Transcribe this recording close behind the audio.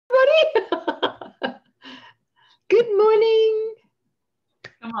Good morning.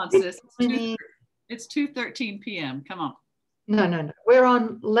 Come on, sis. It's 2:13 p.m. Come on. No. We're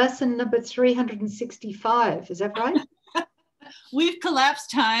on lesson number 365. Is that right? We've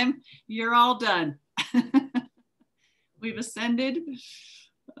collapsed time. You're all done. We've ascended.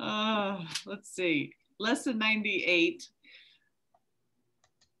 Let's see. Lesson 98.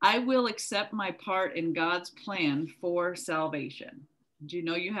 I will accept my part in God's plan for salvation. Do you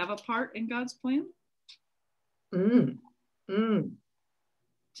know you have a part in God's plan?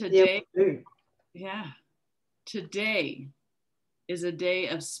 Today, today is a day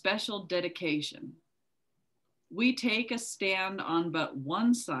of special dedication. We take a stand on but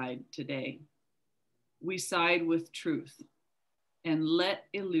one side today. We side with truth and let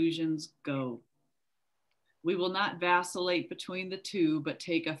illusions go. We will not vacillate between the two, but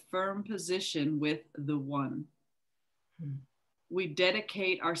take a firm position with the one. We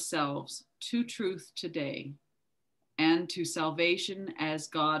dedicate ourselves to truth today and to salvation as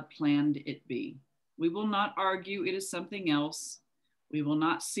God planned it be. We will not argue it is something else. We will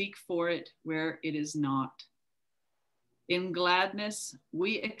not seek for it where it is not. In gladness,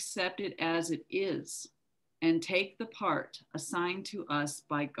 we accept it as it is and take the part assigned to us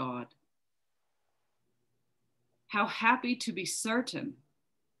by God. How happy to be certain.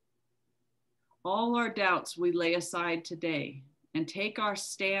 All our doubts we lay aside today and take our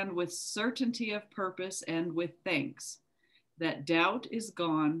stand with certainty of purpose and with thanks that doubt is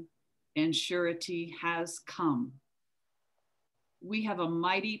gone and surety has come. We have a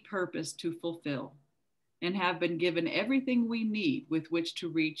mighty purpose to fulfill and have been given everything we need with which to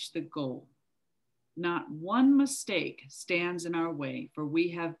reach the goal. Not one mistake stands in our way, for we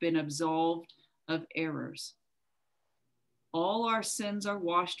have been absolved of errors. All our sins are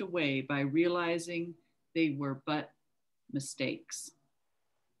washed away by realizing they were but mistakes.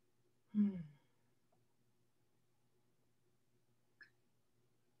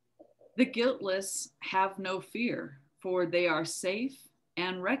 The guiltless have no fear, for they are safe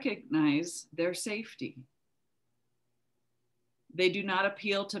and recognize their safety. They do not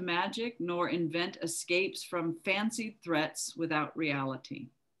appeal to magic nor invent escapes from fancied threats without reality.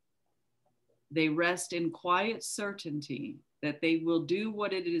 They rest in quiet certainty that they will do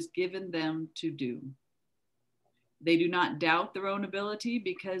what it is given them to do. They do not doubt their own ability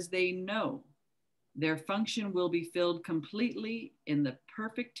because they know their function will be filled completely in the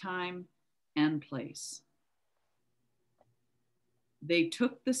perfect time and place. They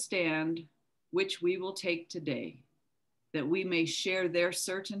took the stand which we will take today, that we may share their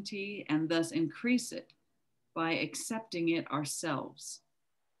certainty and thus increase it by accepting it ourselves.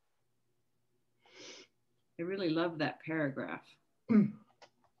 I really love that paragraph.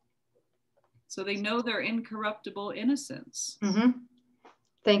 So they know their incorruptible innocence.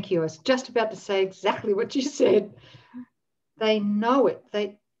 Thank you. I was just about to say exactly what you said. They know it.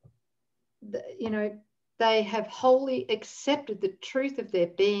 They have wholly accepted the truth of their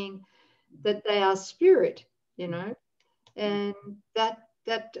being, that they are spirit, and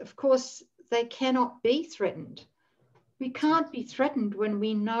that of course they cannot be threatened. We can't be threatened when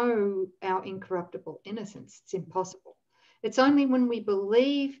we know our incorruptible innocence. It's impossible. It's only when we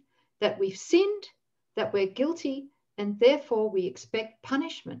believe that we've sinned, that we're guilty, and therefore we expect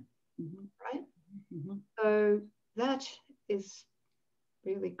punishment, right? So that is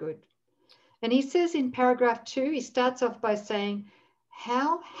really good. And he says in paragraph 2, he starts off by saying,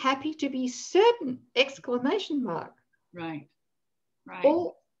 how happy to be certain, exclamation mark. Right.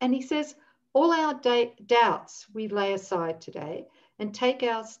 And he says, all our doubts we lay aside today and take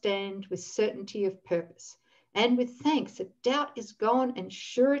our stand with certainty of purpose and with thanks that doubt is gone and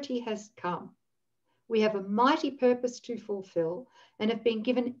surety has come. We have a mighty purpose to fulfill and have been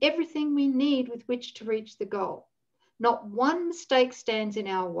given everything we need with which to reach the goal. Not one mistake stands in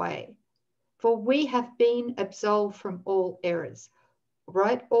our way, for we have been absolved from all errors,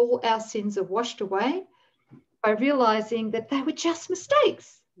 right? All our sins are washed away by realizing that they were just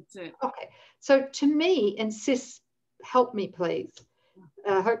mistakes. That's it. Okay. So to me, and sis, help me, please.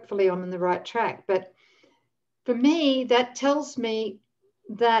 Hopefully I'm on the right track. But for me, that tells me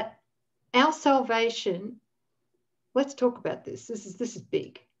that our salvation, let's talk about this. This is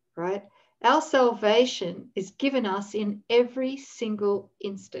big, right? Our salvation is given us in every single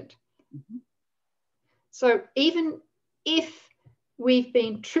instant. So even if we've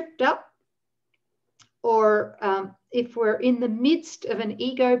been tripped up, or if we're in the midst of an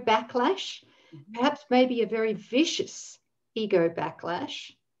ego backlash, perhaps maybe a very vicious ego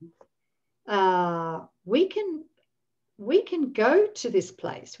backlash, we can go to this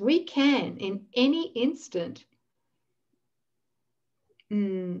place. We can, in any instant,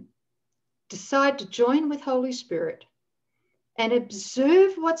 decide to join with Holy Spirit and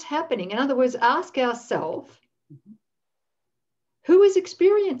observe what's happening. In other words, ask ourselves, who is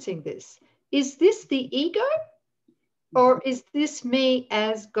experiencing this? Is this the ego? Or is this me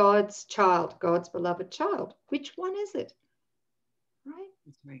as God's child, God's beloved child? Which one is it? Right?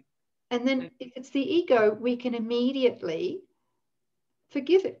 That's right. And then if it's the ego, we can immediately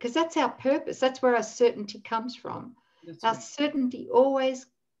forgive it, because that's our purpose. That's where our certainty comes from. That's Our right. certainty always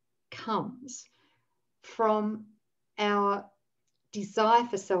comes from our desire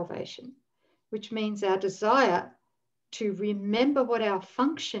for salvation, which means our desire to remember what our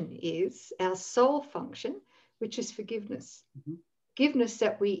function is, our soul function, which is forgiveness. Mm-hmm. Forgiveness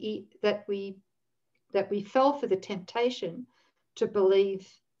that we fell for the temptation to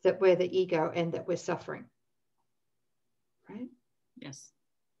believe that we're the ego and that we're suffering. Right? Yes.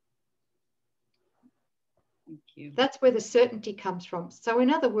 Thank you. That's where the certainty comes from. So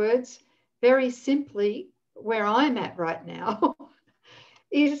in other words, very simply, where I'm at right now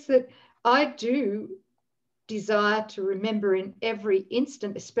is that I do desire to remember in every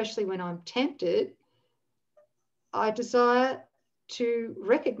instant, especially when I'm tempted, I desire to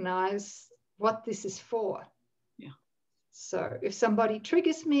recognize what this is for. Yeah. So if somebody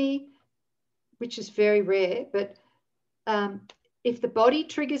triggers me, which is very rare, but if the body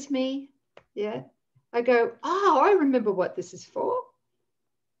triggers me, yeah, I go, oh, I remember what this is for.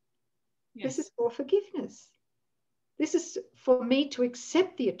 Yes. This is for forgiveness. This is for me to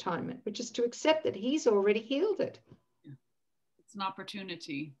accept the atonement, which is to accept that he's already healed it. Yeah. It's an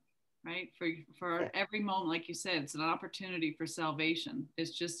opportunity, right? For every moment, like you said, it's an opportunity for salvation.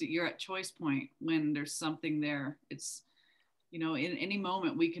 It's just that you're at choice point when there's something there. It's, in any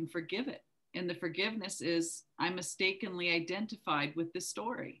moment we can forgive it. And the forgiveness is, I'm mistakenly identified with this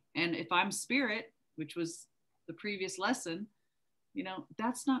story. And if I'm spirit, which was the previous lesson,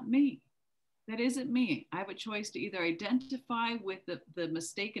 that's not me. That isn't me. I have a choice to either identify with the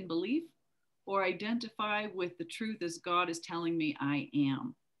mistaken belief or identify with the truth as God is telling me I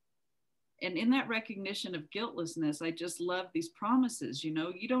am. And in that recognition of guiltlessness, I just love these promises. You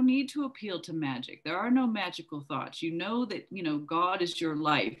don't need to appeal to magic. There are no magical thoughts. You know that, God is your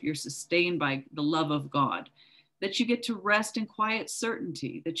life. You're sustained by the love of God, that you get to rest in quiet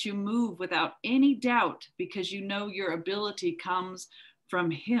certainty, that you move without any doubt because your ability comes from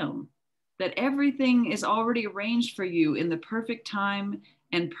him, that everything is already arranged for you in the perfect time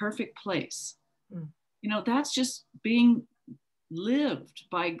and perfect place. That's just being lived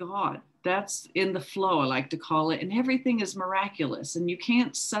by God. That's in the flow, I like to call it. And everything is miraculous and you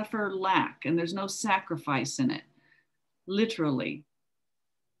can't suffer lack and there's no sacrifice in it, literally.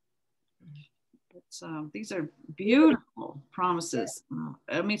 These are beautiful promises.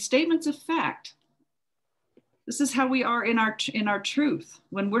 Statements of fact. This is how we are in our truth.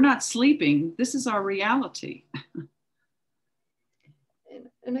 When we're not sleeping, this is our reality.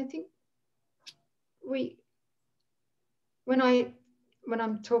 And I think when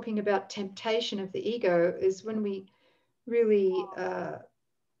I'm talking about temptation of the ego is when we really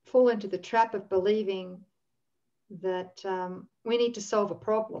fall into the trap of believing that we need to solve a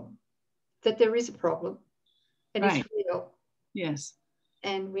problem, that there is a problem and Right. it's real. Yes.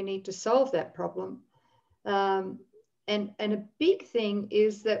 And we need to solve that problem. And a big thing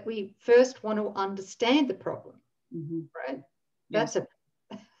is that we first want to understand the problem, right? Yes.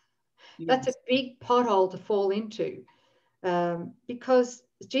 That's a big pothole to fall into, because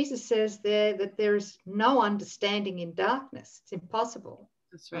Jesus says there that there is no understanding in darkness. It's impossible.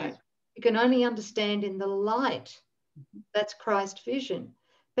 That's right. You can only understand in the light. That's Christ's vision.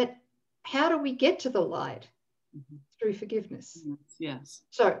 But how do we get to the light? Through forgiveness. Yes.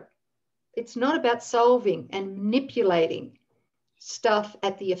 So it's not about solving and manipulating stuff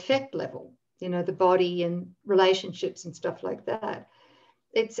at the effect level, the body and relationships and stuff like that.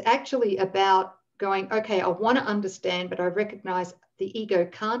 It's actually about going, okay, I want to understand, but I recognize the ego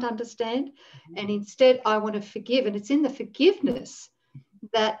can't understand. And instead I want to forgive. And it's in the forgiveness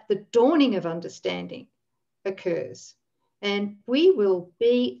that the dawning of understanding occurs. And we will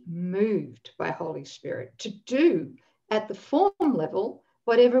be moved by Holy Spirit to do at the form level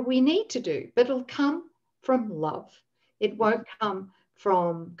whatever we need to do, but it'll come from love. It won't come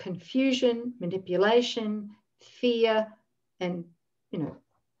from confusion, manipulation, fear, and,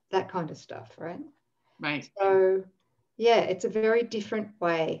 that kind of stuff, right? Right. So, yeah, it's a very different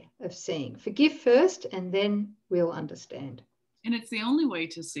way of seeing. Forgive first, and then we'll understand. And it's the only way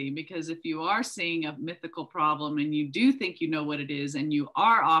to see, because if you are seeing a mythical problem and you do think you know what it is and you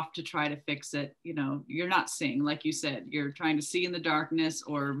are off to try to fix it, you're not seeing, like you said, you're trying to see in the darkness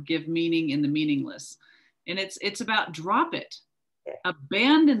or give meaning in the meaningless. And it's about drop it.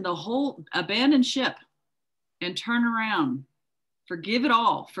 Abandon ship and turn around. Forgive it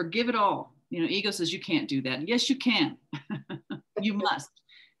all. Forgive it all. You know, ego says you can't do that. Yes, you can. You must.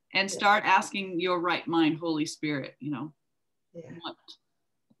 And start asking your right mind, Holy Spirit, you know,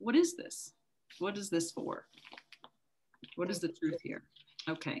 what is this? What is this for? What is the truth here?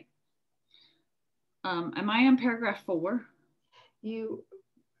 Okay. Am I on paragraph 4? You,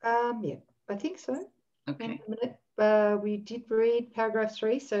 yeah, I think so. Okay. In a minute. We did read paragraph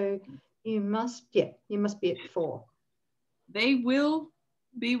 3, so you must be at 4. They will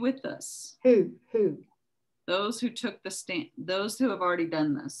be with us. Who? Those who took the stand, those who have already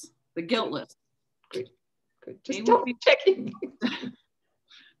done this, the guiltless. Good. Just stop checking.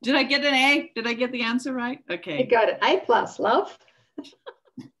 Did I get an A? Did I get the answer right? Okay. You got an A+, love.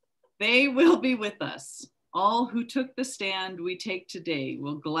 They will be with us. All who took the stand we take today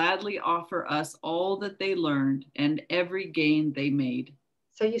will gladly offer us all that they learned and every gain they made.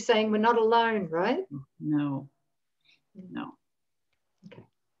 So you're saying we're not alone, right? No. Okay.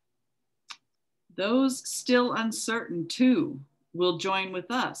 Those still uncertain too will join with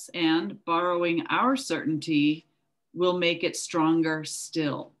us, and borrowing our certainty will make it stronger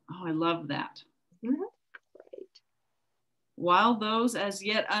still. Oh, I love that. Mm-hmm. Great. While those as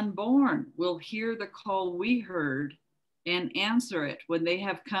yet unborn will hear the call we heard and answer it when they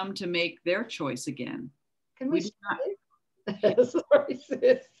have come to make their choice again. Can we Sorry,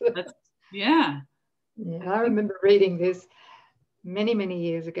 sis. Yeah. I remember reading this many, many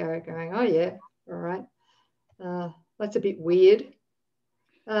years ago going, oh yeah, all right. That's a bit weird.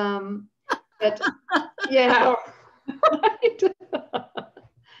 But yeah, right. Is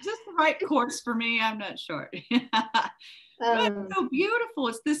this the right course for me? I'm not sure. It's so beautiful.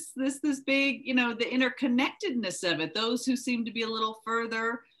 It's this big, you know, the interconnectedness of it. Those who seem to be a little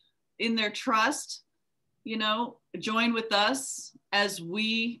further in their trust, you know, join with us as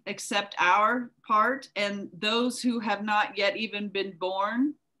we accept our part, and those who have not yet even been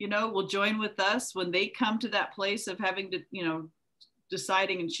born, you know, will join with us when they come to that place of having to, you know,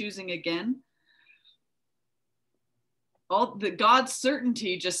 deciding and choosing again. All the God's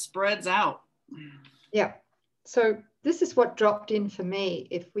certainty just spreads out. Yeah. So this is what dropped in for me,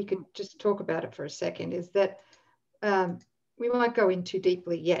 if we could just talk about it for a second, is that we won't go in too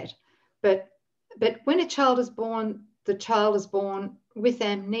deeply yet, but when a child is born, the child is born with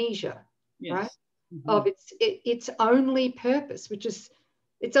amnesia, right? Mm-hmm. Of its only purpose, which is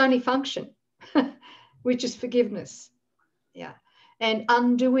its only function, which is forgiveness. Yeah. And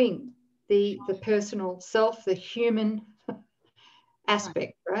undoing the personal self, the human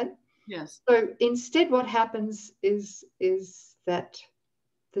aspect, right? Yes. So instead what happens is that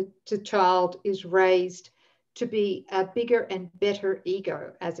the child is raised to be a bigger and better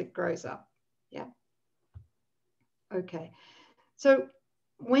ego as it grows up. Yeah. Okay. So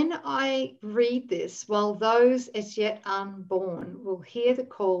when I read this, while those as yet unborn will hear the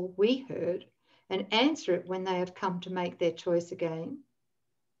call we heard and answer it when they have come to make their choice again,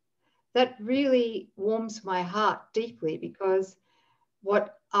 that really warms my heart deeply, because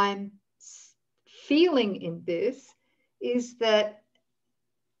what I'm feeling in this is that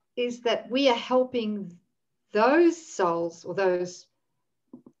we are helping those souls, or those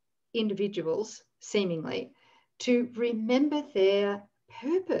individuals seemingly, to remember their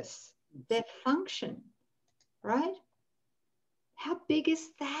purpose, their function, right? How big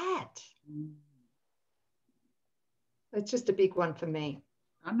is that? It's just a big one for me.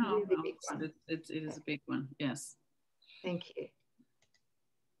 I know. Really big one. It is a big one. Yes. Thank you.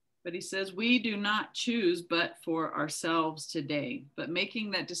 But he says, we do not choose but for ourselves today. But making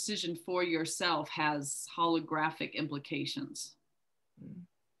that decision for yourself has holographic implications.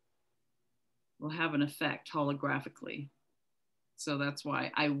 Will have an effect holographically. So that's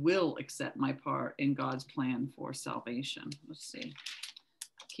why I will accept my part in God's plan for salvation. Let's see.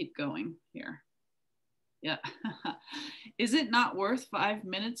 Keep going here. Yeah. Is it not worth 5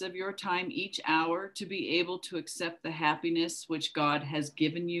 minutes of your time each hour to be able to accept the happiness which God has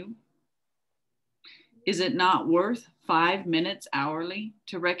given you? Is it not worth 5 minutes hourly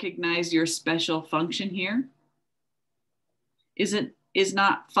to recognize your special function here? Is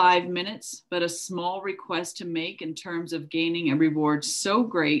not 5 minutes, but a small request to make in terms of gaining a reward so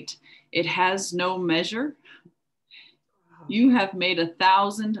great it has no measure? You have made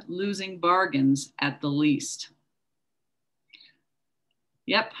 1,000 losing bargains at the least.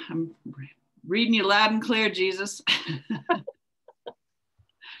 Yep, I'm reading you loud and clear, Jesus.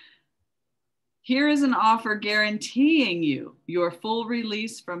 Here is an offer guaranteeing you your full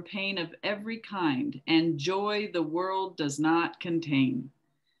release from pain of every kind and joy the world does not contain.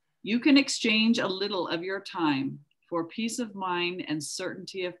 You can exchange a little of your time for peace of mind and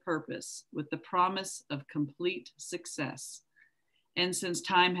certainty of purpose, with the promise of complete success. And since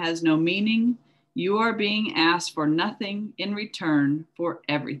time has no meaning, you are being asked for nothing in return for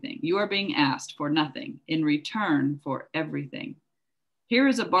everything. You are being asked for nothing in return for everything. Here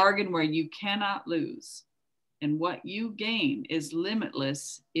is a bargain where you cannot lose, and what you gain is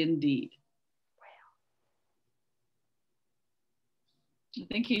limitless indeed. I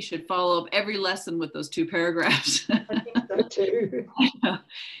think he should follow up every lesson with those 2 paragraphs. I think so too.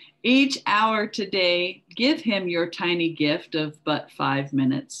 Each hour today, give him your tiny gift of but 5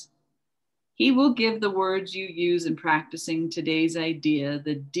 minutes. He will give the words you use in practicing today's idea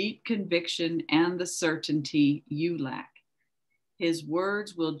the deep conviction and the certainty you lack. His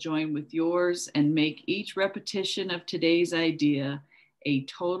words will join with yours and make each repetition of today's idea a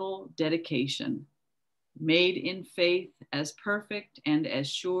total dedication, made in faith, as perfect and as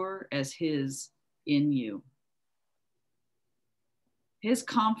sure as his in you. His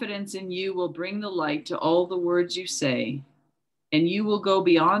confidence in you will bring the light to all the words you say, and you will go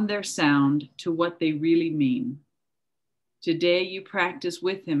beyond their sound to what they really mean. Today you practice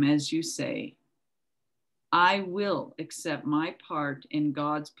with him as you say, I will accept my part in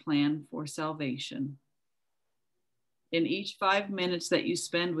God's plan for salvation. In each 5 minutes that you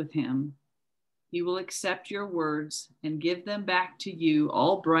spend with him, he will accept your words and give them back to you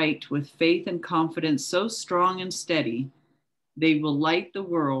all bright with faith and confidence so strong and steady, they will light the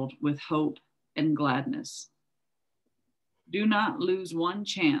world with hope and gladness. Do not lose one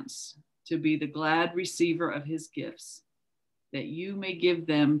chance to be the glad receiver of his gifts, that you may give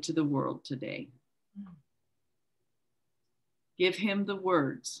them to the world today. Give him the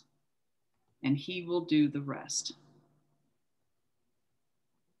words, and he will do the rest.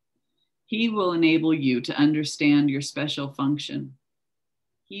 He will enable you to understand your special function.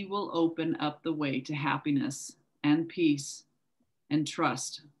 He will open up the way to happiness and peace, and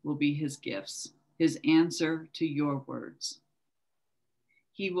trust will be his gifts, his answer to your words.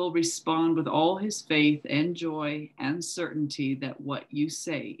 He will respond with all his faith and joy and certainty that what you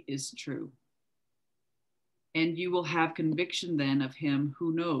say is true. And you will have conviction then of him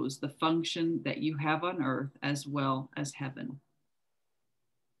who knows the function that you have on earth as well as heaven.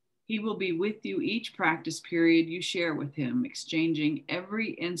 He will be with you each practice period you share with him, exchanging every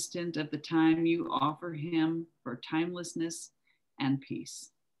instant of the time you offer him for timelessness and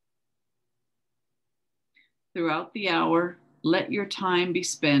peace. Throughout the hour, let your time be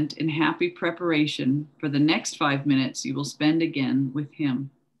spent in happy preparation for the next 5 minutes you will spend again with him.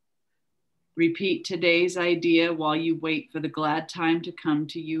 Repeat today's idea while you wait for the glad time to come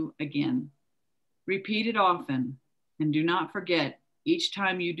to you again. Repeat it often, and do not forget, each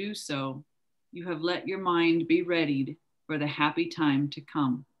time you do so, you have let your mind be readied for the happy time to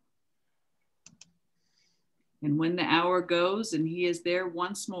come. And when the hour goes and he is there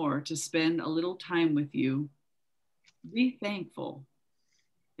once more to spend a little time with you, be thankful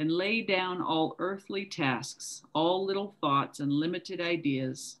and lay down all earthly tasks, all little thoughts and limited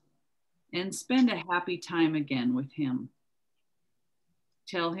ideas, and spend a happy time again with him.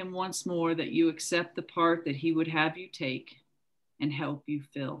 Tell him once more that you accept the part that he would have you take and help you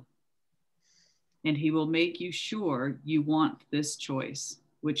fill. And he will make you sure you want this choice,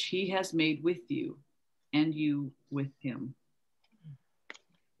 which he has made with you and you with him.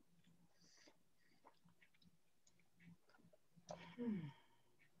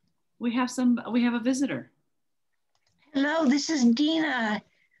 We have a visitor. Hello, this is Dina.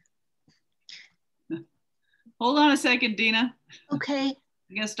 Hold on a second, Dina. Okay.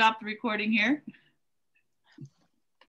 I'm gonna stop the recording here.